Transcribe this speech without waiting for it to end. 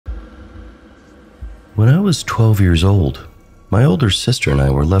When I was 12 years old, my older sister and I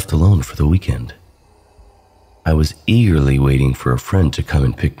were left alone for the weekend. I was eagerly waiting for a friend to come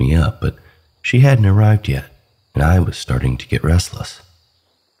and pick me up, but she hadn't arrived yet, and I was starting to get restless.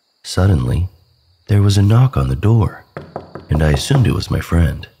 Suddenly, there was a knock on the door, and I assumed it was my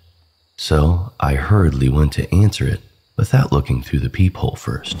friend. So I hurriedly went to answer it without looking through the peephole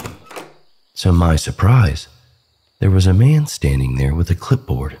first. To my surprise, there was a man standing there with a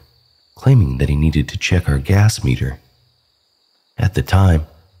clipboard, claiming that he needed to check our gas meter. At the time,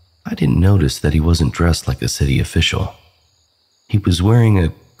 I didn't notice that he wasn't dressed like a city official. He was wearing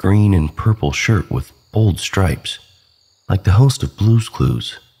a green and purple shirt with bold stripes, like the host of Blue's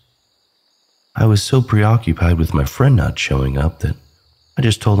Clues. I was so preoccupied with my friend not showing up that I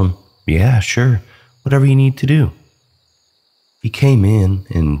just told him, "Yeah, sure, whatever you need to do." He came in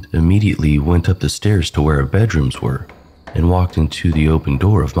and immediately went up the stairs to where our bedrooms were and walked into the open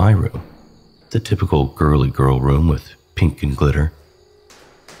door of my room, the typical girly girl room with pink and glitter.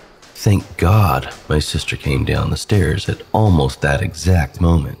 Thank God my sister came down the stairs at almost that exact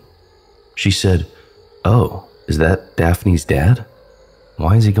moment. She said, "Oh, is that Daphne's dad?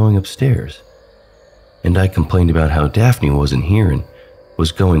 Why is he going upstairs?" And I complained about how Daphne wasn't here and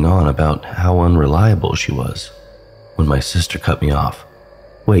was going on about how unreliable she was, when my sister cut me off.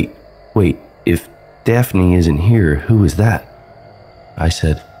 Wait, if Daphne isn't here, who is that?" I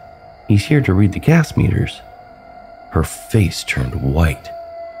said, "He's here to read the gas meters." Her face turned white.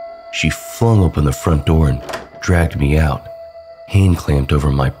 She flung open the front door and dragged me out, hand clamped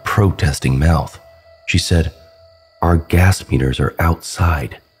over my protesting mouth. She said, "Our gas meters are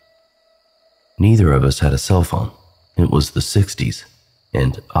outside." Neither of us had a cell phone. It was the 60s,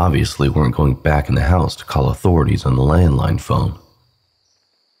 and obviously weren't going back in the house to call authorities on the landline phone.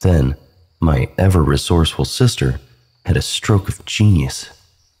 Then, my ever-resourceful sister had a stroke of genius.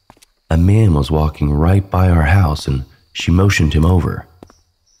 A man was walking right by our house and she motioned him over.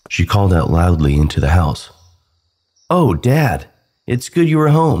 She called out loudly into the house, "Oh, Dad, it's good you were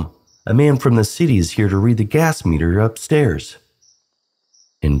home. A man from the city is here to read the gas meter upstairs."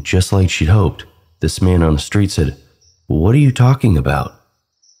 And just like she'd hoped, this man on the street said, "What are you talking about?"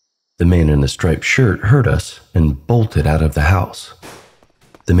 The man in the striped shirt heard us and bolted out of the house.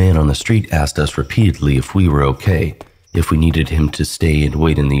 The man on the street asked us repeatedly if we were okay, if we needed him to stay and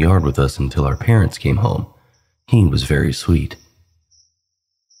wait in the yard with us until our parents came home. He was very sweet.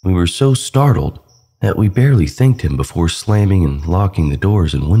 We were so startled that we barely thanked him before slamming and locking the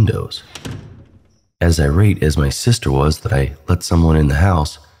doors and windows. As irate as my sister was that I let someone in the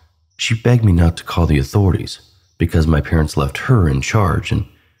house, she begged me not to call the authorities because my parents left her in charge and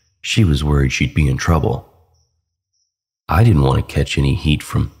she was worried she'd be in trouble. I didn't want to catch any heat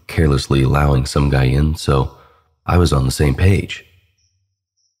from carelessly allowing some guy in, so I was on the same page.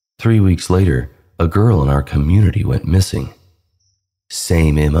 3 weeks later, a girl in our community went missing.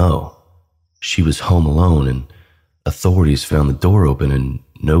 Same MO. She was home alone and authorities found the door open and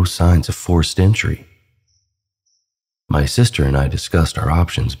no signs of forced entry. My sister and I discussed our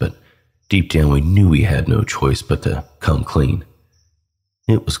options, but deep down we knew we had no choice but to come clean.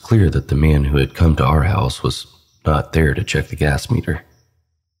 It was clear that the man who had come to our house was not there to check the gas meter.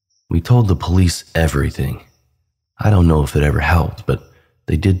 We told the police everything. I don't know if it ever helped, but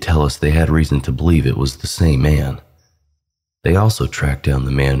they did tell us they had reason to believe it was the same man. They also tracked down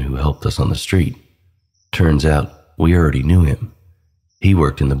the man who helped us on the street. Turns out we already knew him. He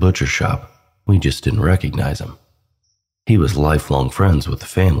worked in the butcher shop. We just didn't recognize him. He was lifelong friends with the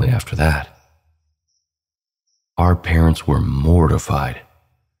family after that. Our parents were mortified.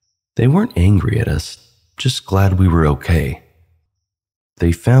 They weren't angry at us, just glad we were okay.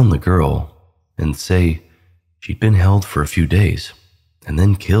 They found the girl and say she'd been held for a few days and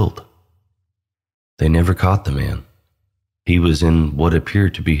then killed. They never caught the man. He was in what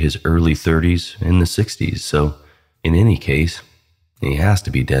appeared to be his early 30s and the 60s, so in any case, he has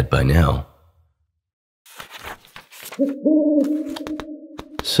to be dead by now.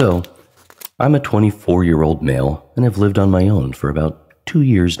 So, I'm a 24-year-old male and have lived on my own for about 2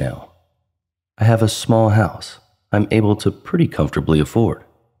 years now. I have a small house I'm able to pretty comfortably afford.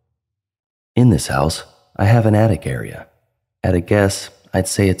 In this house, I have an attic area. At a guess, I'd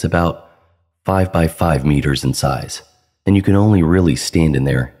say it's about 5 by 5 meters in size, and you can only really stand in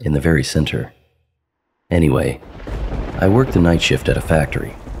there in the very center. Anyway, I work the night shift at a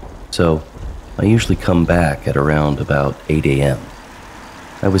factory, so I usually come back at around about 8 a.m.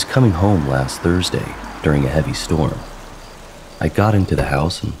 I was coming home last Thursday during a heavy storm. I got into the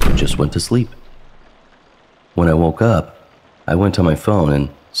house and just went to sleep. When I woke up, I went on my phone and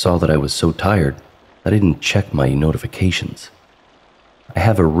saw that I was so tired I didn't check my notifications. I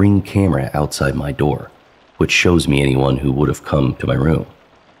have a Ring camera outside my door, which shows me anyone who would have come to my room.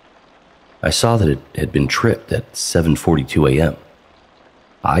 I saw that it had been tripped at 7:42 a.m.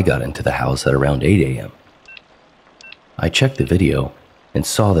 I got into the house at around 8 a.m. I checked the video and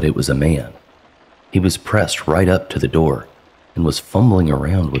saw that it was a man. He was pressed right up to the door and was fumbling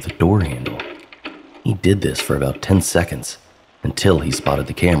around with the door handle. He did this for about 10 seconds until he spotted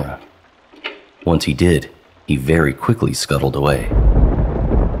the camera. Once he did, he very quickly scuttled away.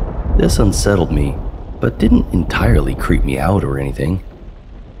 This unsettled me, but didn't entirely creep me out or anything.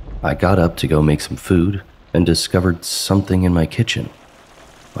 I got up to go make some food and discovered something in my kitchen.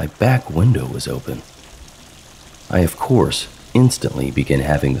 My back window was open. I, of course, instantly began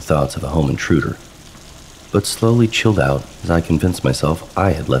having the thoughts of a home intruder, but slowly chilled out as I convinced myself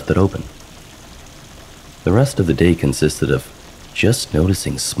I had left it open. The rest of the day consisted of just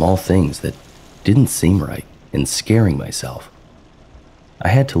noticing small things that didn't seem right and scaring myself. I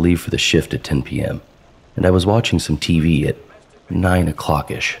had to leave for the shift at 10 p.m., and I was watching some TV at 9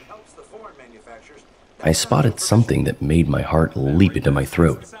 o'clock-ish. I spotted something that made my heart leap into my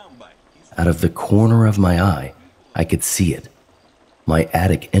throat. Out of the corner of my eye, I could see it. My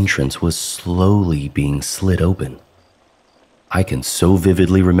attic entrance was slowly being slid open. I can so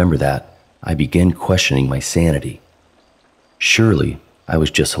vividly remember that I began questioning my sanity. Surely I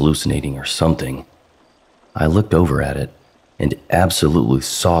was just hallucinating or something. I looked over at it and absolutely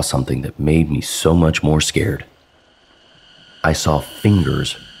saw something that made me so much more scared. I saw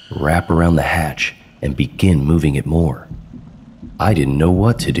fingers wrap around the hatch and begin moving it more. I didn't know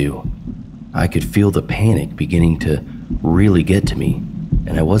what to do. I could feel the panic beginning to really get to me,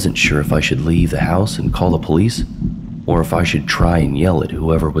 and I wasn't sure if I should leave the house and call the police, or if I should try and yell at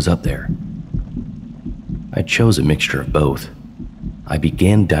whoever was up there. I chose a mixture of both. I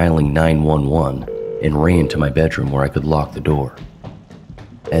began dialing 911 and ran to my bedroom where I could lock the door.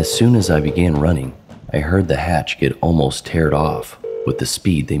 As soon as I began running, I heard the hatch get almost teared off with the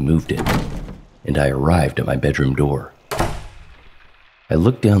speed they moved it, and I arrived at my bedroom door. I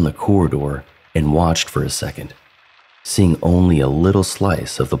looked down the corridor and watched for a second, seeing only a little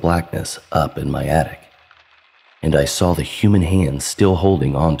slice of the blackness up in my attic, and I saw the human hands still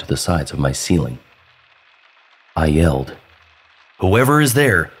holding on to the sides of my ceiling. I yelled, "Whoever is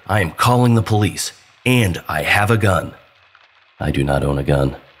there, I am calling the police, and I have a gun." I do not own a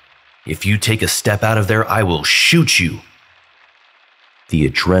gun. If you take a step out of there, I will shoot you. The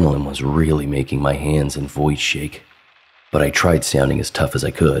adrenaline was really making my hands and voice shake, but I tried sounding as tough as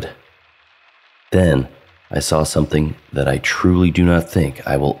I could. Then I saw something that I truly do not think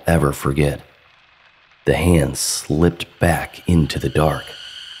I will ever forget. The hand slipped back into the dark,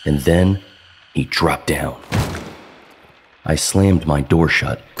 and then he dropped down. I slammed my door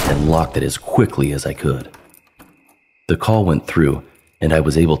shut and locked it as quickly as I could. The call went through, and I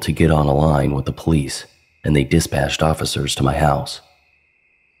was able to get on a line with the police, and they dispatched officers to my house.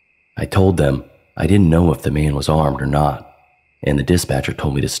 I told them I didn't know if the man was armed or not, and the dispatcher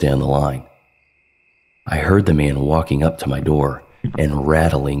told me to stay on the line. I heard the man walking up to my door and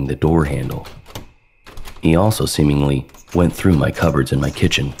rattling the door handle. He also seemingly went through my cupboards in my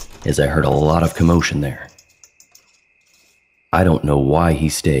kitchen, as I heard a lot of commotion there. I don't know why he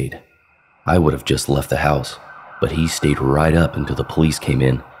stayed. I would have just left the house, but he stayed right up until the police came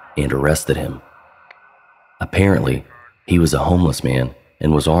in and arrested him. Apparently, he was a homeless man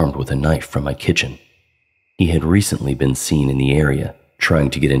and was armed with a knife from my kitchen. He had recently been seen in the area trying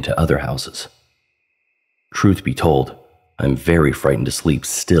to get into other houses. Truth be told, I'm very frightened to sleep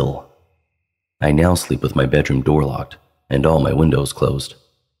still. I now sleep with my bedroom door locked and all my windows closed.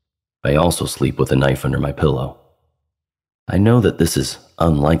 I also sleep with a knife under my pillow. I know that this is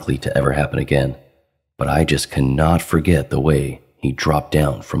unlikely to ever happen again, but I just cannot forget the way he dropped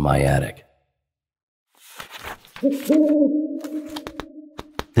down from my attic.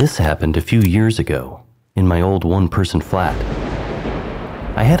 This happened a few years ago in my old one-person flat.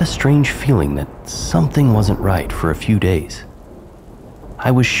 I had a strange feeling that something wasn't right for a few days.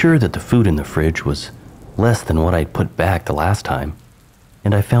 I was sure that the food in the fridge was less than what I'd put back the last time,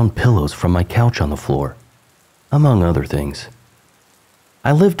 and I found pillows from my couch on the floor, among other things.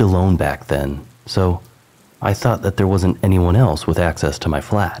 I lived alone back then, so I thought that there wasn't anyone else with access to my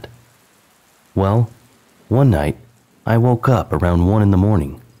flat. Well, one night, I woke up around 1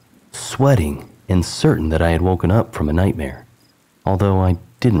 a.m, sweating and certain that I had woken up from a nightmare, although I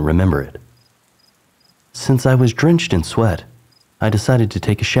didn't remember it. Since I was drenched in sweat, I decided to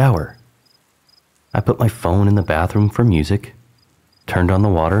take a shower. I put my phone in the bathroom for music, turned on the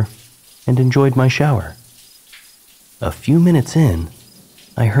water, and enjoyed my shower. A few minutes in,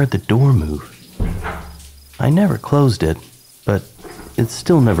 I heard the door move. I never closed it, but it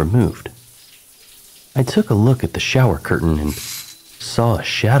still never moved. I took a look at the shower curtain and saw a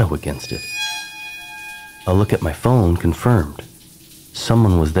shadow against it. A look at my phone confirmed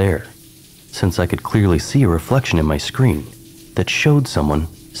someone was there, since I could clearly see a reflection in my screen that showed someone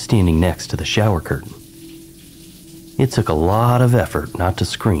standing next to the shower curtain. It took a lot of effort not to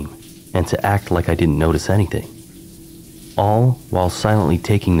scream and to act like I didn't notice anything, all while silently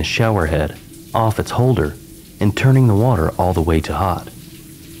taking the shower head off its holder and turning the water all the way to hot.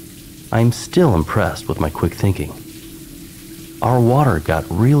 I'm still impressed with my quick thinking. Our water got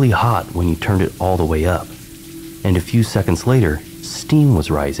really hot when you turned it all the way up, and a few seconds later, steam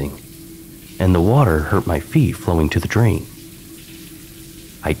was rising, and the water hurt my feet flowing to the drain.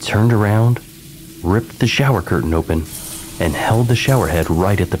 I turned around, ripped the shower curtain open, and held the shower head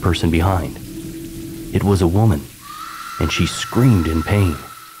right at the person behind. It was a woman, and she screamed in pain.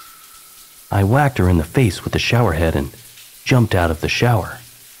 I whacked her in the face with the shower head and jumped out of the shower.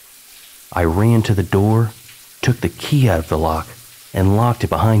 I ran to the door, took the key out of the lock, and locked it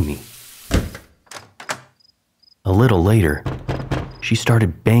behind me. A little later, she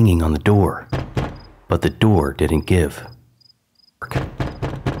started banging on the door, but the door didn't give.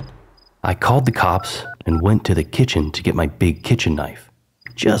 I called the cops and went to the kitchen to get my big kitchen knife,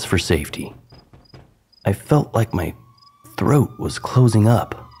 just for safety. I felt like my throat was closing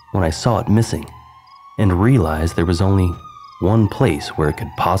up when I saw it missing and realized there was only one place where it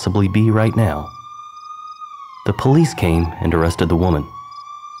could possibly be right now. The police came and arrested the woman,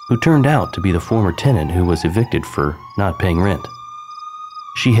 who turned out to be the former tenant who was evicted for not paying rent.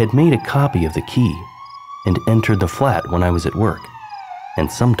 She had made a copy of the key and entered the flat when I was at work,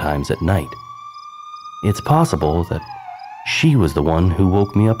 and sometimes at night. It's possible that she was the one who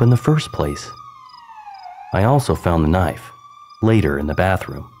woke me up in the first place. I also found the knife later in the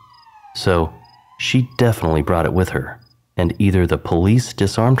bathroom, so she definitely brought it with her, and either the police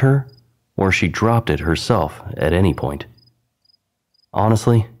disarmed her or she dropped it herself at any point.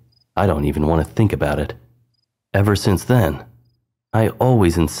 Honestly, I don't even want to think about it. Ever since then, I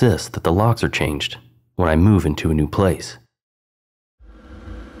always insist that the locks are changed when I move into a new place.